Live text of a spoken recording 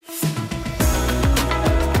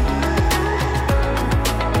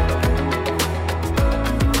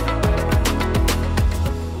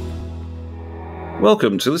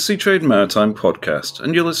Welcome to the Seatrade Maritime podcast,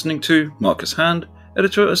 and you're listening to Marcus Hand,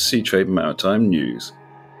 editor of Seatrade Maritime News.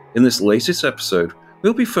 In this latest episode,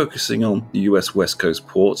 we'll be focusing on the US West Coast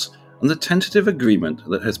ports and the tentative agreement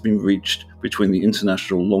that has been reached between the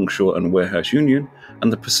International Longshore and Warehouse Union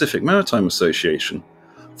and the Pacific Maritime Association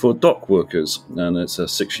for dock workers, and it's a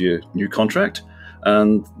 6-year new contract,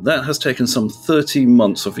 and that has taken some 30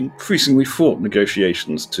 months of increasingly fraught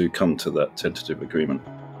negotiations to come to that tentative agreement.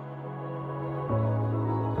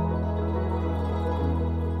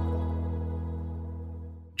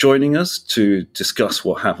 Joining us to discuss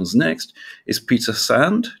what happens next is Peter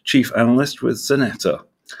Sand, Chief Analyst with Xeneta.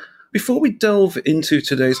 Before we delve into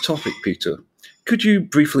today's topic, Peter, could you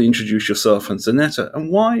briefly introduce yourself and Xeneta and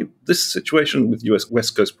why this situation with US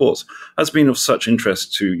West Coast ports has been of such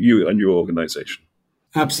interest to you and your organization?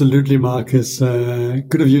 Absolutely, Marcus.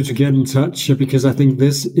 Good of you to get in touch because I think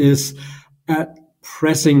this is a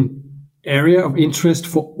pressing area of interest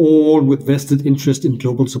for all with vested interest in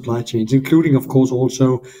global supply chains, including, of course,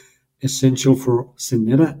 also essential for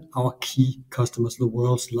Xeneta, our key customers, the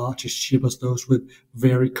world's largest shippers, those with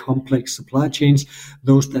very complex supply chains,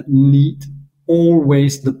 those that need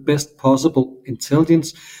always the best possible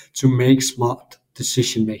intelligence to make smart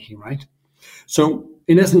decision making, right? So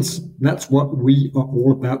in essence, that's what we are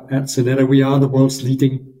all about at Xeneta. We are the world's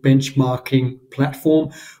leading benchmarking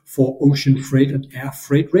platform for ocean freight and air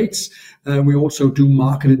freight rates. We also do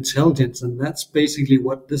market intelligence, and that's basically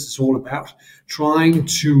what this is all about, trying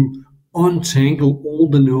to untangle all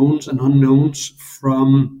the knowns and unknowns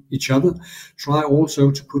from each other. Try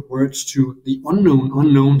also to put words to the unknown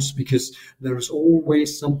unknowns, because there is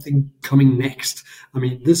always something coming next. I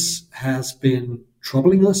mean, this has been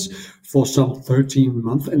troubling us for some 13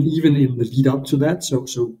 months, and even in the lead up to that.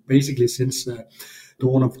 So basically since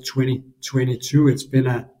dawn of 2022, it's been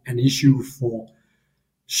an issue for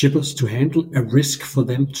shippers to handle, a risk for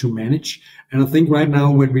them to manage. And I think right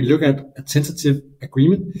now, when we look at a tentative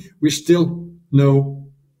agreement, we still know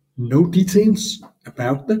no details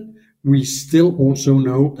about that. We still also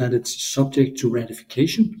know that it's subject to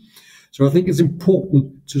ratification. So I think it's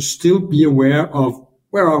important to still be aware of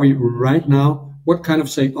where are we right now. What kind of,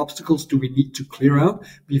 obstacles do we need to clear out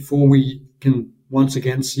before we can once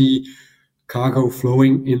again see cargo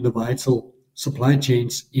flowing in the vital supply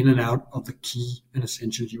chains in and out of the key and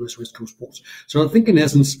essential US West Coast ports? So I think in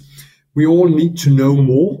essence, we all need to know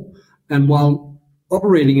more. And while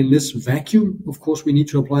operating in this vacuum, of course, we need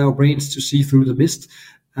to apply our brains to see through the mist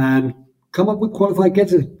and come up with qualified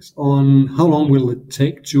guesses on how long will it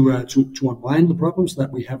take to unwind the problems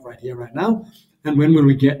that we have right here, right now, and when will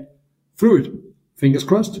we get through it. Fingers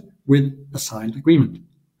crossed, with a signed agreement.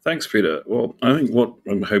 Thanks, Peter. Well, I think what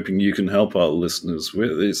I'm hoping you can help our listeners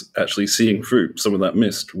with is actually seeing through some of that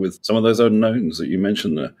mist with some of those unknowns that you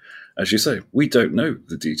mentioned there. As you say, we don't know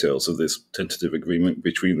the details of this tentative agreement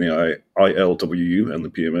between the ILWU and the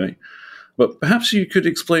PMA. But perhaps you could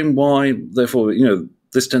explain why, therefore,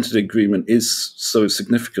 this tentative agreement is so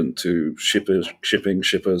significant to shippers,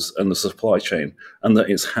 and the supply chain, and that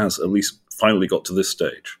it has at least finally got to this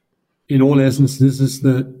stage. In all essence, this is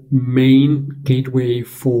the main gateway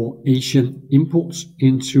for Asian imports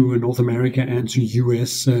into North America and to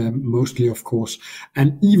US, mostly, of course.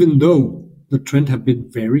 And even though the trend have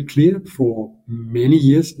been very clear for many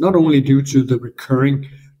years, not only due to the recurring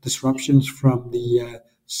disruptions from the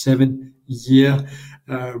 7-year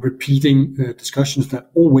repeating discussions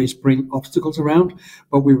that always bring obstacles around,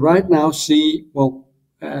 but we right now see,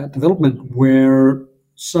 development where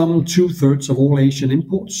some 2/3 of all Asian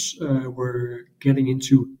imports were getting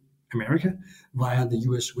into America via the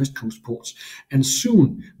US West Coast ports. And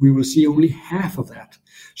soon we will see only half of that.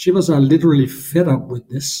 Shippers are literally fed up with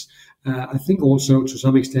this. I think also to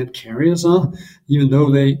some extent carriers are, even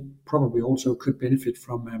though they probably also could benefit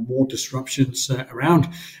from more disruptions around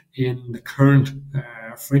in the current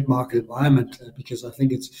freight market environment, because I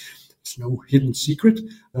think it's no hidden secret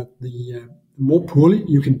that the more poorly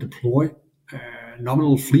you can deploy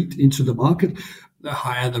nominal fleet into the market, the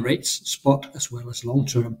higher the rates, spot as well as long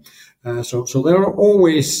term. So there are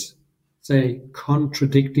always,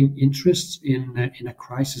 contradicting interests in a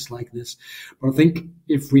crisis like this. But I think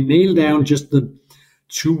if we nail down just the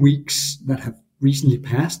 2 weeks that have recently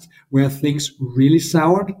passed, where things really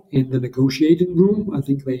soured in the negotiating room, I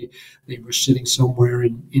think they were sitting somewhere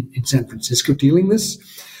in San Francisco dealing this.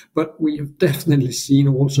 But we have definitely seen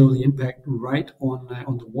also the impact right on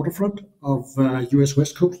the waterfront of U.S.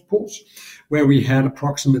 West Coast ports, where we had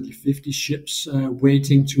approximately 50 ships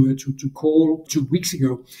waiting to call 2 weeks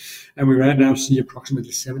ago, and we right now see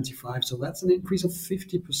approximately 75. So that's an increase of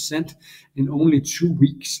 50% in only 2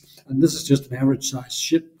 weeks. And this is just an average size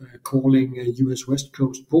ship calling a U.S. West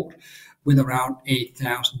Coast port with around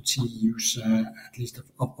 8,000 TEUs, at least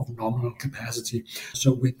of nominal capacity.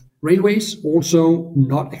 So with railways also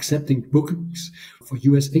not accepting bookings for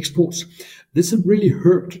U.S. exports, this has really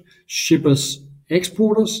hurt shippers,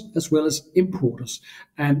 exporters, as well as importers.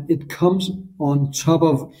 And it comes on top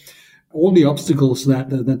of all the obstacles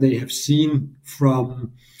that they have seen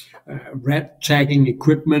from red tagging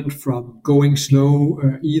equipment, from going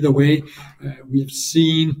slow either way. We have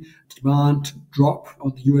seen demand drop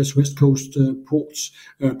on the U.S. West Coast ports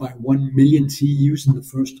by 1 million TEUs in the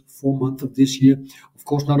first 4 months of this year. Of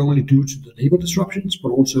course, not only due to the labor disruptions, but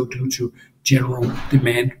also due to general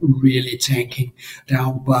demand really tanking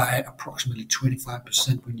down by approximately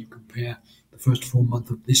 25% when you compare the first 4 months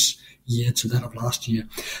of this year to that of last year.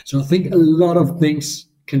 So I think a lot of things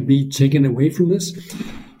can be taken away from this.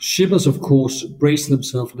 Shippers, of course, brace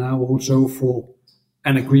themselves now also for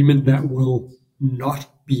an agreement that will not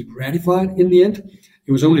be ratified in the end.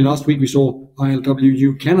 It was only last week we saw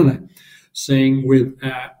ILWU Canada saying with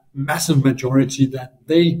a massive majority that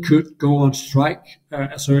they could go on strike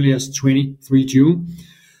as early as 23 June.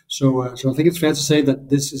 So I think it's fair to say that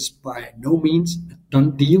this is by no means a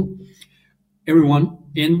done deal. Everyone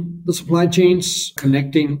in the supply chains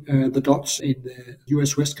connecting the dots in the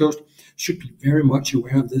US West Coast should be very much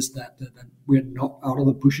aware of this, that we're not out of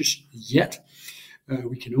the bushes yet.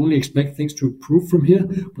 We can only expect things to improve from here,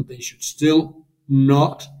 but they should still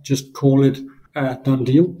not just call it a done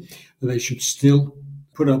deal. They should still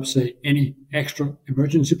put up, say, any extra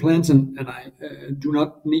emergency plans. And I do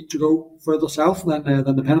not need to go further south than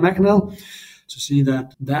the Panama Canal to see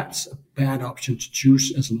that that's a bad option to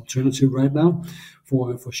choose as an alternative right now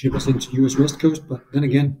for shippers into U.S. West Coast. But then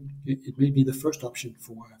again, it may be the first option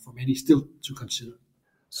for many still to consider.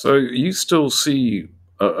 So you still see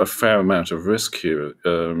a fair amount of risk here.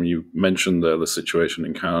 You mentioned the situation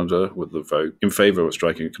in Canada with the vote in favour of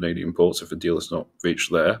striking Canadian ports if a deal is not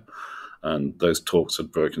reached there, and those talks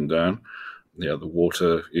had broken down. The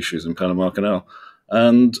water issues in Panama Canal.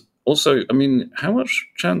 And also, I mean, how much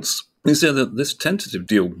chance is there that this tentative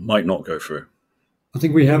deal might not go through? I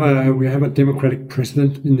think we have a Democratic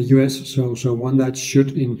president in the U.S., so one that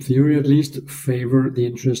should, in theory at least, favor the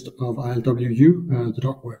interest of ILWU, the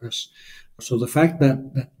dock workers. So the fact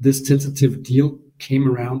that this tentative deal came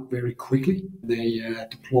around very quickly, they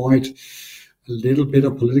deployed a little bit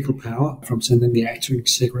of political power from sending the acting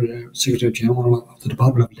Secretary General of the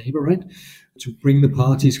Department of Labor, right, to bring the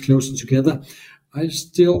parties closer together. I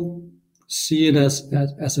still see it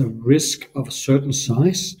as a risk of a certain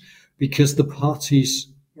size, because the parties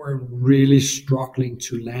were really struggling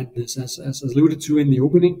to land this. As alluded to in the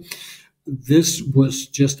opening, this was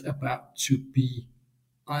just about to be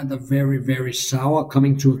either very, very sour,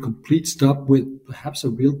 coming to a complete stop with perhaps a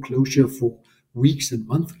real closure for weeks and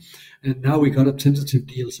months. And now we got a tentative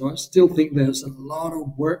deal. So I still think there's a lot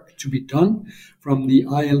of work to be done from the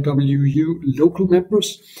ILWU local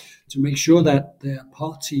members to make sure that their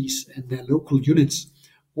parties and their local units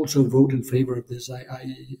also vote in favor of this.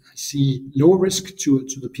 I see lower risk to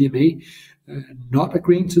the PMA not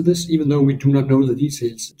agreeing to this, even though we do not know the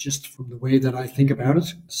details. Just from the way that I think about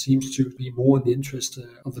it, seems to be more in the interest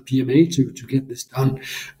of the PMA to get this done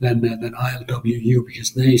than ILWU,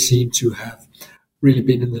 because they seem to have really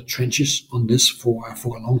been in the trenches on this for a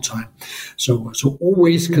long time. So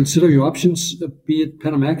always consider your options, be it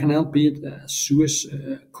Panama Canal, be it Suez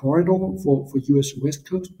corridor for U.S. West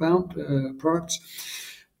Coast bound products.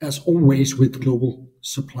 As always with global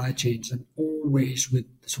supply chains, and always with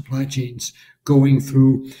supply chains going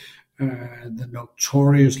through the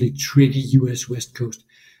notoriously tricky US West Coast,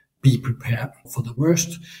 be prepared for the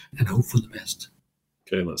worst and hope for the best.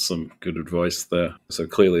 Okay, that's some good advice there. So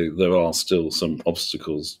clearly there are still some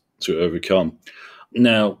obstacles to overcome.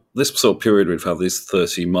 Now, this sort of period we've had, these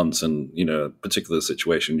 30 months, and, a particular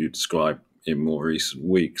situation you described in more recent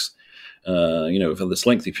weeks, we've had this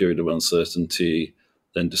lengthy period of uncertainty,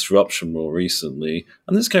 then disruption more recently.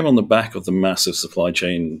 And this came on the back of the massive supply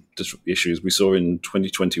chain issues we saw in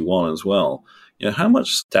 2021 as well. How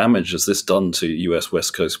much damage has this done to US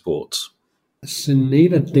West Coast ports?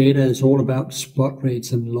 Xeneta data is all about spot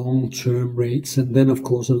rates and long-term rates. And then, of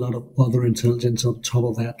course, a lot of other intelligence on top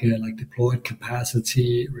of that, like deployed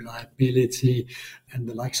capacity, reliability, and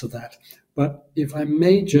the likes of that. But if I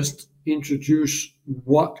may just introduce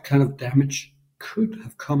what kind of damage could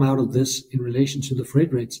have come out of this in relation to the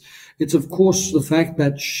freight rates. It's of course the fact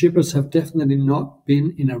that shippers have definitely not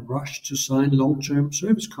been in a rush to sign long-term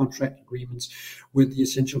service contract agreements with the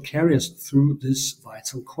essential carriers through this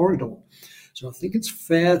vital corridor. So I think it's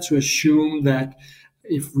fair to assume that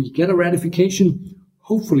if we get a ratification,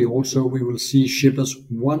 hopefully also we will see shippers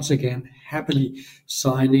once again happily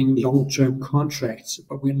signing long-term contracts.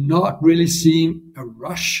 But we're not really seeing a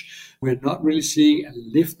rush. We're not really seeing a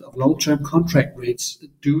lift of long-term contract rates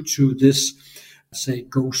due to this, say,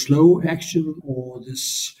 go slow action, or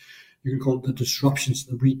this, you can call it the disruptions,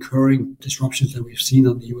 the recurring disruptions that we've seen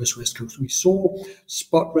on the US West Coast. We saw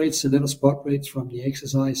spot rates, Xeneta spot rates from the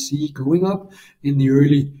XSIC going up in the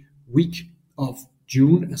early week of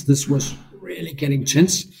June as this was really getting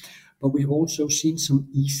tense. But we've also seen some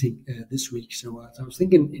easing this week. So I was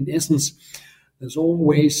thinking, in essence, there's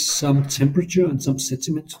always some temperature and some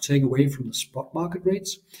sentiment to take away from the spot market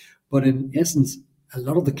rates. But in essence, a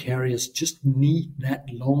lot of the carriers just need that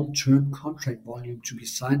long-term contract volume to be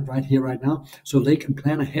signed right here, right now, so they can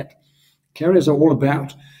plan ahead. Carriers are all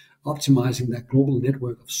about optimizing their global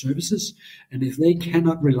network of services. And if they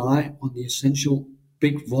cannot rely on the essential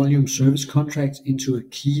big volume service contracts into a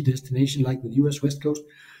key destination like the US West Coast,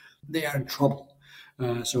 they are in trouble.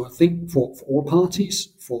 So I think for all parties,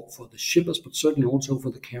 for the shippers, but certainly also for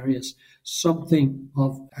the carriers, something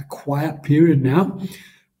of a quiet period now,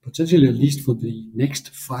 potentially at least for the next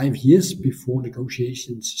 5 years before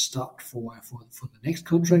negotiations start for the next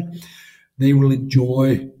contract. They will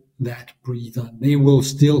enjoy that breather. They will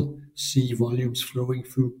still see volumes flowing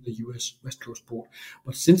through the US West Coast port.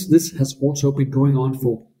 But since this has also been going on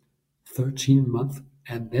for 13 months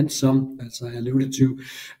and then some, as I alluded to,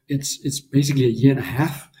 it's basically a year and a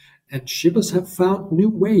half. And shippers have found new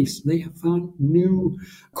ways. They have found new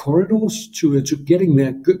corridors to getting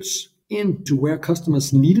their goods into where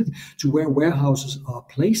customers need it, to where warehouses are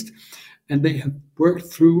placed. And they have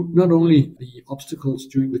worked through not only the obstacles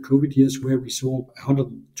during the COVID years, where we saw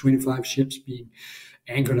 125 ships being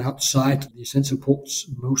anchored outside the essential ports,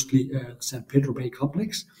 mostly the San Pedro Bay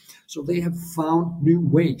complex. So they have found new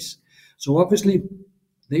ways. So obviously,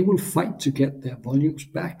 they will fight to get their volumes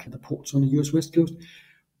back at the ports on the US West Coast,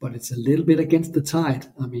 but it's a little bit against the tide.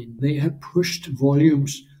 I mean, they have pushed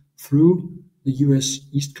volumes through the US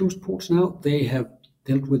East Coast ports now. They have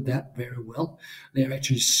dealt with that very well. They have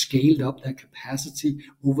actually scaled up their capacity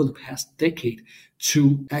over the past decade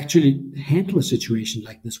to actually handle a situation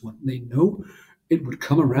like this one. They know it would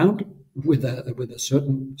come around with a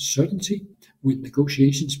certain certainty, with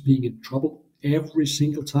negotiations being in trouble every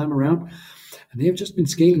single time around. And they have just been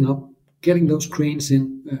scaling up, getting those cranes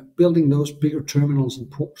in, building those bigger terminals and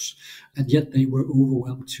ports. And yet they were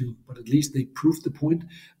overwhelmed too. But at least they proved the point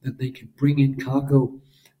that they can bring in cargo,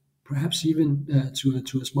 perhaps even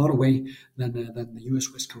to a smarter way than the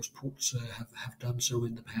US West Coast ports have done so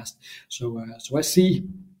in the past. So I see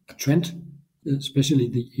a trend, especially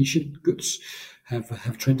the Asian goods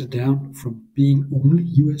have trended down from being only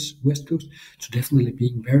US West Coast to definitely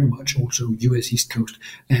being very much also US East Coast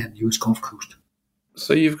and US Gulf Coast.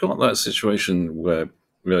 So you've got that situation where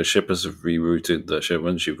shippers have rerouted their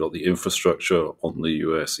shipments. You've got the infrastructure on the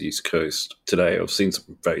US East Coast. Today I've seen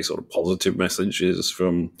some very sort of positive messages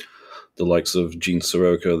from the likes of Gene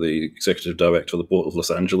Soroka, the executive director of the Port of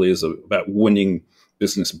Los Angeles, about winning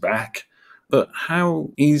business back. But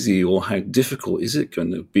how easy or how difficult is it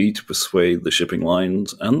going to be to persuade the shipping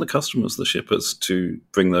lines and the customers, the shippers, to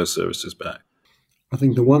bring those services back? I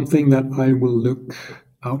think the one thing that I will look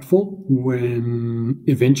out for when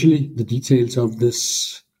eventually the details of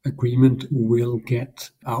this agreement will get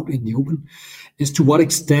out in the open is to what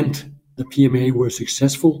extent the PMA were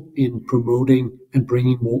successful in promoting and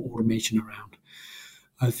bringing more automation around.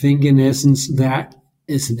 I think in essence that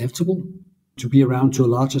is inevitable to be around to a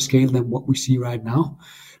larger scale than what we see right now,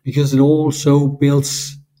 because it also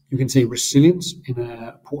builds, you can say, resilience in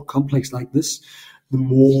a port complex like this, the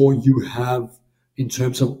more you have in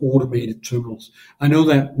terms of automated terminals. I know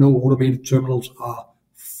that no automated terminals are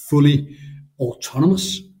fully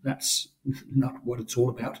autonomous. That's not what it's all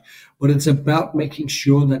about. But it's about making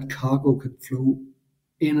sure that cargo can flow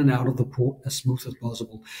in and out of the port as smooth as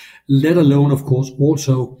possible. Let alone, of course,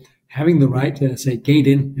 also having the right, say, gate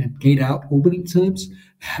in and gate out opening times,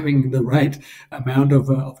 having the right amount of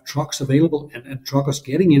trucks available and truckers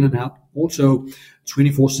getting in and out also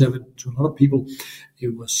 24/7. To a lot of people,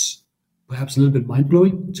 it was perhaps a little bit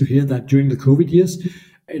mind-blowing to hear that during the COVID years,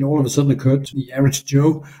 it all of a sudden occurred to the average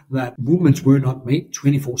Joe that movements were not made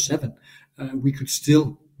 24/7. We could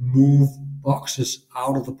still move boxes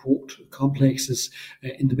out of the port complexes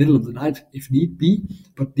in the middle of the night if need be,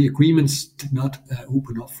 but the agreements did not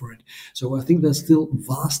open up for it. So I think there's still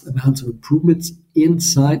vast amounts of improvements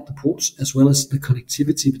inside the ports, as well as the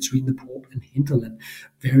connectivity between the port and hinterland,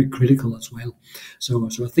 very critical as well. So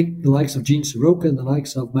I think the likes of Gene Soroka and the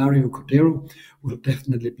likes of Mario Cordero will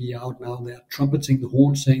definitely be out now. They're trumpeting the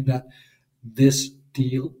horn, saying that this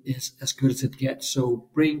deal is as good as it gets. So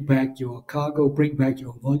bring back your cargo, bring back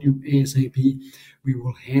your volume ASAP. We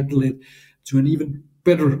will handle it to an even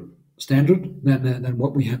better standard than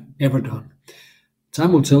what we have ever done.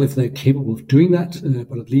 Time will tell if they're capable of doing that,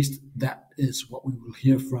 but at least that is what we will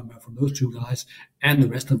hear from those two guys and the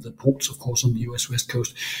rest of the ports, of course, on the US West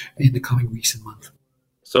Coast in the coming weeks and months.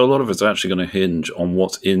 So a lot of it's actually going to hinge on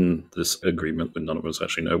what's in this agreement, but none of us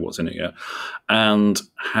actually know what's in it yet, and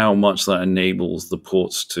how much that enables the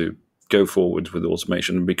ports to go forward with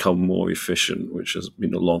automation and become more efficient, which has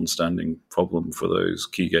been a long-standing problem for those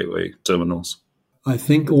key gateway terminals. I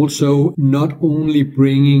think also not only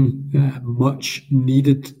bringing much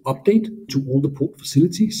needed update to all the port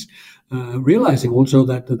facilities, realizing also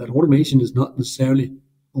that automation is not necessarily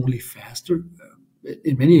only faster.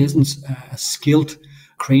 In many instances, a skilled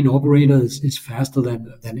crane operator is faster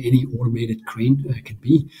than any automated crane can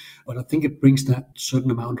be. But I think it brings that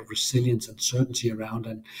certain amount of resilience and certainty around.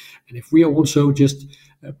 And if we are also just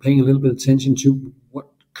paying a little bit of attention to what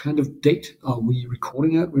kind of date are we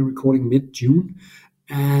recording at? We're recording mid-June.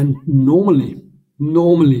 And normally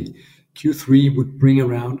Q3 would bring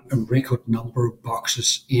around a record number of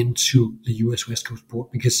boxes into the US West Coast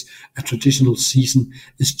port because a traditional season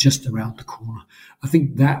is just around the corner. I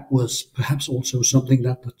think that was perhaps also something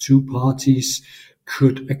that the two parties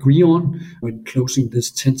could agree on when closing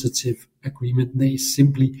this tentative agreement. They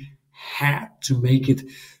simply had to make it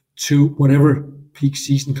to whatever peak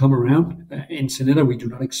season come around. In Xeneta, we do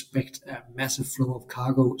not expect a massive flow of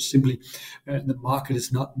cargo. Simply, the market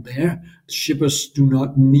is not there. Shippers do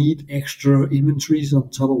not need extra inventories on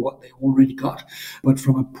top of what they already got. But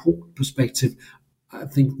from a port perspective, I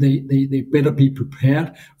think they better be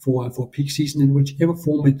prepared for peak season in whichever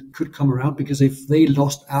form it could come around, because if they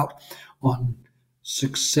lost out on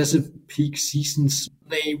successive peak seasons,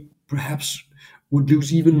 they perhaps would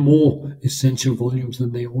lose even more essential volumes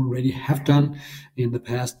than they already have done in the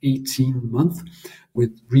past 18 months,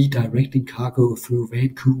 with redirecting cargo through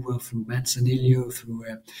Vancouver, through Manzanillo, through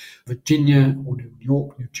Virginia, or New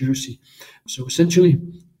York, New Jersey. So essentially,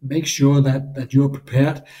 make sure that you're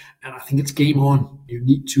prepared, and I think it's game on. You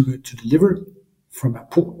need to deliver from a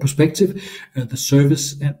port perspective, the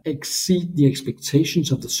service, and exceed the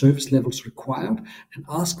expectations of the service levels required and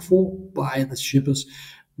asked for by the shippers.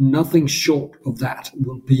 Nothing short of that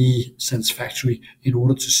will be satisfactory in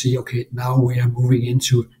order to see, okay, now we are moving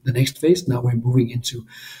into the next phase. Now we're moving into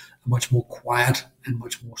a much more quiet and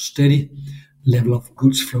much more steady level of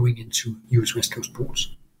goods flowing into US West Coast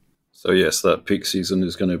ports. So yes, that peak season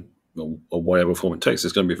is going to, or whatever form it takes,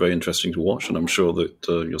 is going to be very interesting to watch. And I'm sure that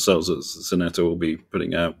yourselves at Xeneta will be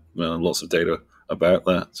putting out lots of data about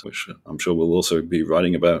that, which I'm sure we'll also be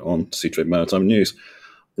writing about on Seatrade Maritime News.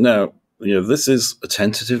 Now, this is a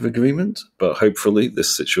tentative agreement, but hopefully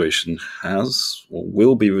this situation has or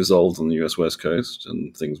will be resolved on the US West Coast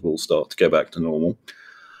and things will start to get back to normal.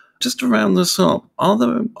 Just to round this up, are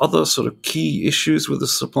there other sort of key issues with the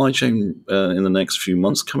supply chain in the next few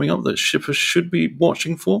months coming up that shippers should be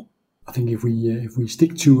watching for? I think if we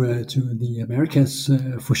stick to the Americas,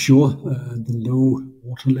 for sure, the low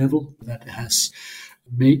water level that has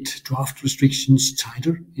made draft restrictions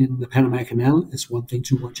tighter in the Panama Canal is one thing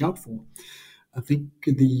to watch out for. I think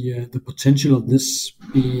the potential of this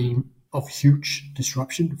being of huge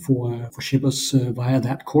disruption for shippers via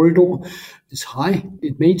that corridor is high.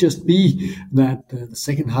 It may just be that the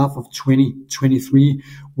second half of 2023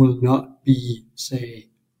 will not be, say,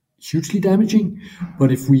 hugely damaging,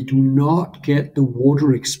 but if we do not get the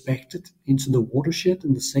water expected into the watershed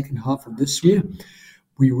in the second half of this year,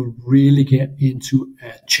 we will really get into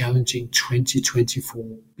a challenging 2024.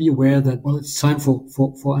 Be aware that, it's time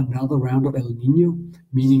for another round of El Nino,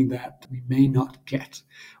 meaning that we may not get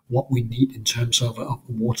what we need in terms of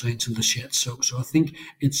water into the shed. So I think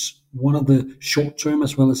it's one of the short-term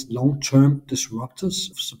as well as long-term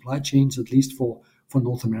disruptors of supply chains, at least for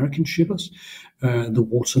North American shippers, the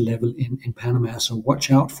water level in Panama. So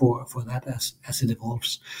watch out for that as it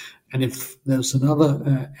evolves. And if there's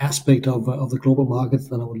another aspect of the global markets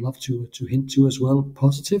that I would love to hint to as well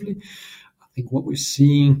positively, I think what we're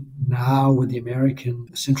seeing now with the American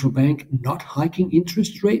central bank not hiking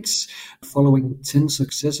interest rates following 10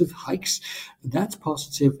 successive hikes, that's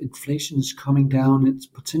positive. Inflation is coming down. It's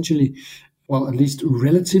potentially well, at least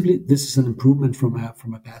relatively, this is an improvement from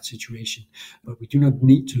a bad situation. But we do not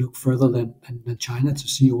need to look further than China to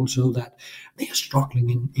see also that they are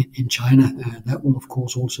struggling in China. That will, of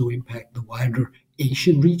course, also impact the wider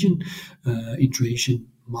Asian region, intra-Asian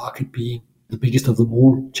market being the biggest of them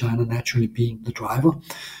all, China naturally being the driver.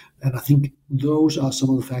 And I think those are some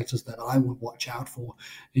of the factors that I would watch out for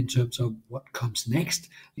in terms of what comes next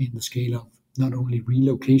in the scale of not only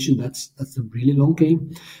relocation, that's the really long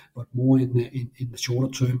game, but more in the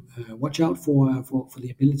shorter term. Watch out for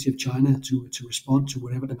the ability of China to respond to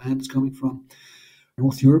whatever demand is coming from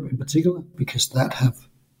North Europe in particular, because that have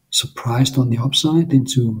surprised on the upside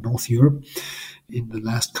into North Europe in the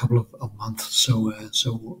last couple of months.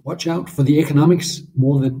 So watch out for the economics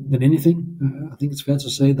more than anything. I think it's fair to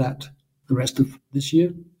say that the rest of this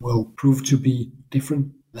year will prove to be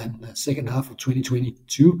different than the second half of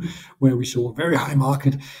 2022, where we saw a very high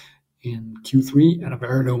market in Q3 and a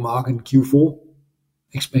very low market in Q4.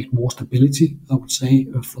 Expect more stability, I would say,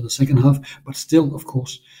 for the second half. But still, of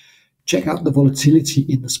course, check out the volatility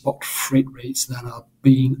in the spot freight rates that are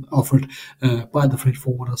being offered by the freight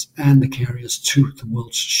forwarders and the carriers to the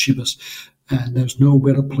world's shippers. And there's no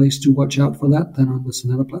better place to watch out for that than on the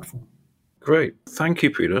Xeneta platform. Great. Thank you,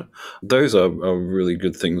 Peter. Those are really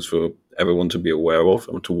good things for everyone to be aware of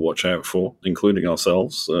and to watch out for, including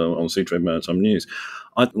ourselves on Seatrade Maritime News.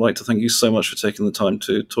 I'd like to thank you so much for taking the time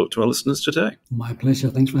to talk to our listeners today. My pleasure.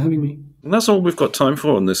 Thanks for having me. And that's all we've got time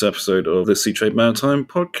for on this episode of the Seatrade Maritime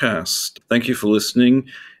podcast. Thank you for listening,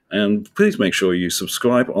 and please make sure you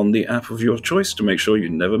subscribe on the app of your choice to make sure you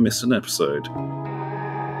never miss an episode.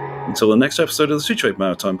 Until the next episode of the Seatrade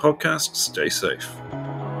Maritime podcast, stay safe.